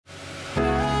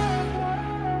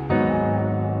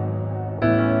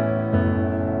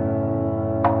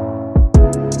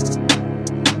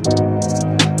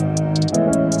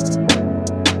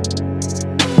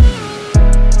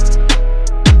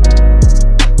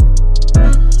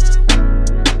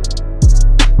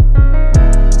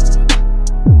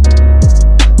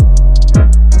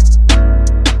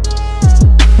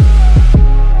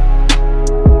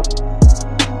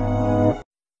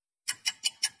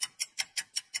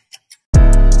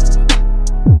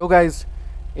So guys,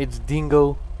 it's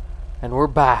Dingo, and we're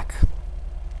back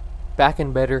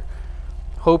and better.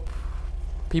 Hope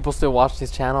people still watch this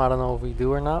channel. I don't know if we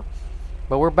do or not,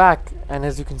 but we're back, and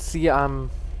as you can see, I'm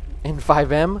in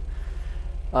 5M.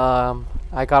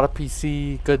 I got a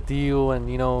PC, good deal,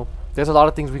 and you know, there's a lot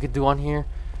of things we could do on here.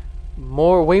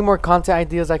 Way more content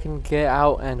ideas I can get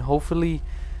out, and hopefully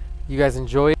you guys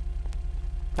enjoy it.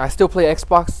 I still play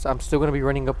Xbox. I'm still gonna be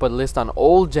running up a list on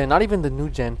old gen, not even the new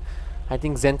gen. I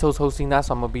think Zento's hosting that,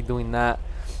 so I'm gonna be doing that.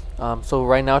 So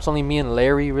right now it's only me and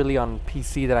Larry really on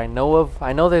PC that I know of.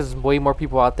 I know there's way more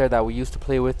people out there that we used to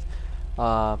play with,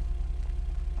 but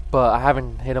I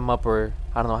haven't hit them up, or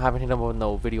I don't know, I haven't hit them up with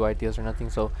no video ideas or nothing.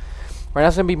 So right now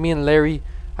it's gonna be me and Larry.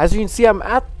 As you can see, I'm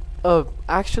at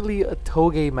actually a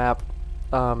Toge map.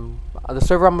 The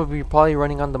server I'm gonna be probably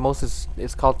running on the most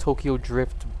is called Tokyo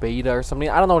Drift Beta or something.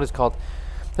 I don't know what it's called.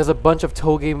 There's a bunch of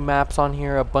Toge maps on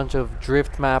here, a bunch of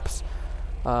drift maps.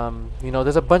 You know,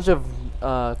 there's a bunch of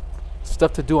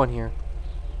stuff to do on here.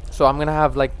 So I'm gonna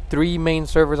have like 3 main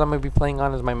servers I'm gonna be playing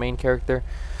on as my main character.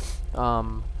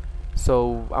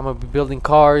 So I'm gonna be building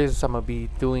cars, I'm gonna be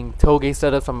doing Toge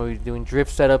setups, I'm gonna be doing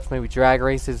drift setups, maybe drag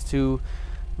races too.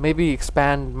 Maybe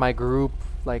expand my group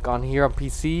like on here on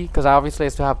PC, because obviously I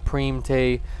still have Preem,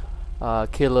 Tay,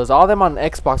 Killers, all of them on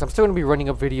Xbox. I'm still gonna be running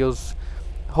up videos.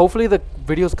 Hopefully the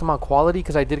videos come out quality,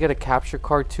 because I did get a capture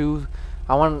card too.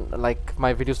 I want like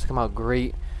my videos to come out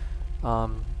great.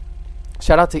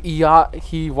 Shout out to Iat.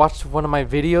 He watched one of my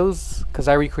videos because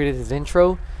I recreated his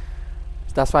intro.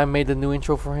 That's why I made the new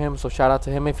intro for him. So shout out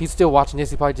to him. If he's still watching this,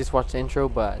 he probably just watched the intro,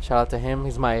 but shout out to him.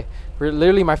 He's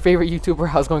literally my favorite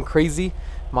YouTuber. I was going crazy.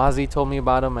 Mozzie told me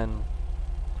about him,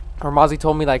 or Mozzie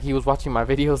told me like he was watching my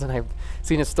videos, and I've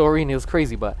seen his story and it was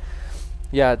crazy. But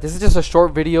yeah, this is just a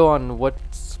short video on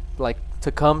what's like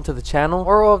to come to the channel.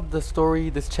 Moral of the story: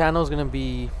 this channel is gonna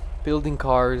be building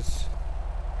cars,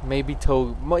 maybe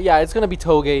yeah, it's gonna be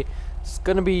Toge, it's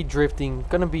gonna be drifting,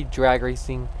 gonna be drag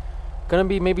racing, gonna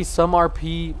be maybe some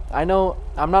RP. I know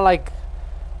I'm not like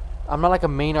a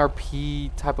main RP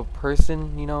type of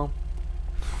person, you know,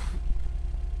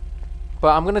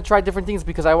 but I'm gonna try different things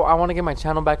because I want to get my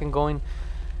channel back and going.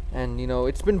 And you know,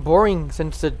 it's been boring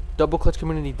since the double clutch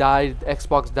community died,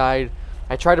 Xbox died.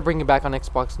 I tried to bring it back on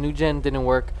Xbox. New gen didn't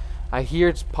work. I hear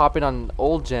it's popping on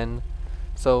old gen.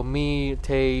 So me,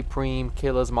 Tay, Preem,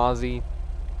 Killers, Mozzie,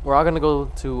 we're all gonna go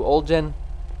to old gen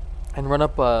and run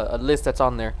up a list that's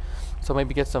on there. So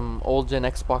maybe get some old gen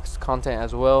Xbox content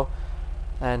as well.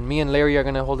 And me and Larry are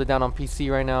gonna hold it down on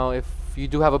PC right now. If you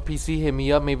do have a PC, hit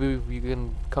me up. Maybe you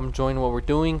can come join what we're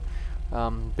doing.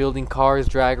 Building cars,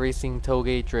 drag racing,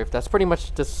 Toge, drift. That's pretty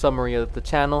much the summary of the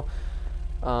channel.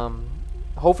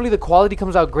 Hopefully the quality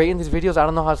comes out great in these videos. I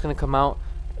don't know how it's gonna come out.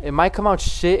 It might come out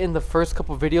shit in the first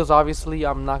couple videos. Obviously,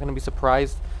 I'm not gonna be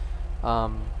surprised.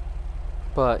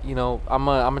 But you know, I'm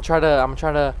gonna try to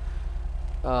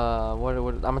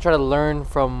learn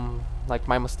from like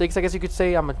my mistakes, I guess you could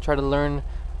say. I'm gonna try to learn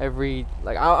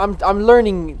I'm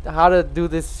learning how to do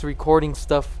this recording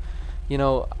stuff. You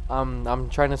know, I'm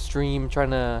trying to stream,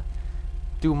 trying to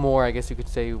do more, I guess you could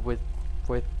say, with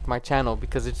my channel,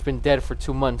 because it's been dead for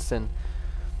 2 months. And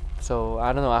so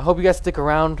I don't know, I hope you guys stick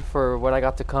around for what I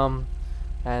got to come,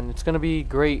 and it's gonna be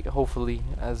great. Hopefully,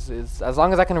 as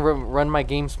long as I can run my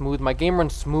game smooth. My game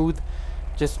runs smooth,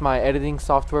 just my editing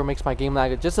software makes my game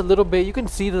lag just a little bit. You can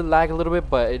see the lag a little bit,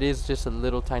 but it is just a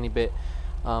little tiny bit.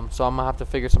 So I'm gonna have to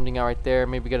figure something out right there,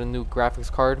 maybe get a new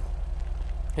graphics card.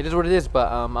 It is what it is,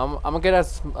 but I'm gonna get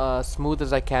as smooth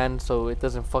as I can so it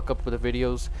doesn't fuck up with the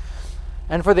videos.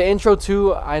 And for the intro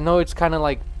too, I know it's kind of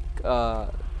like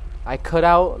I cut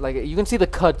out, like you can see the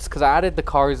cuts because I added the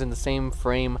cars in the same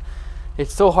frame.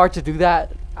 It's so hard to do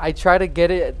that. I try to get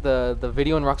it the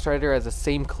video in Rockstar Editor as the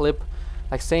same clip,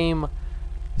 like same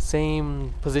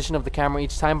position of the camera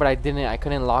each time, but I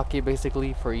couldn't lock it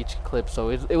basically for each clip, so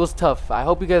it was tough. I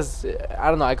hope you guys, I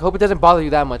don't know, I hope it doesn't bother you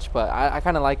that much, but I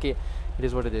kind of like it. It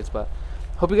is what it is. But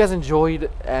hope you guys enjoyed,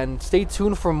 and stay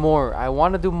tuned for more. I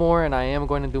want to do more, and I am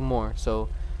going to do more, so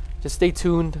just stay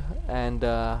tuned. And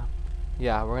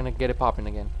yeah, we're gonna get it popping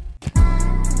again.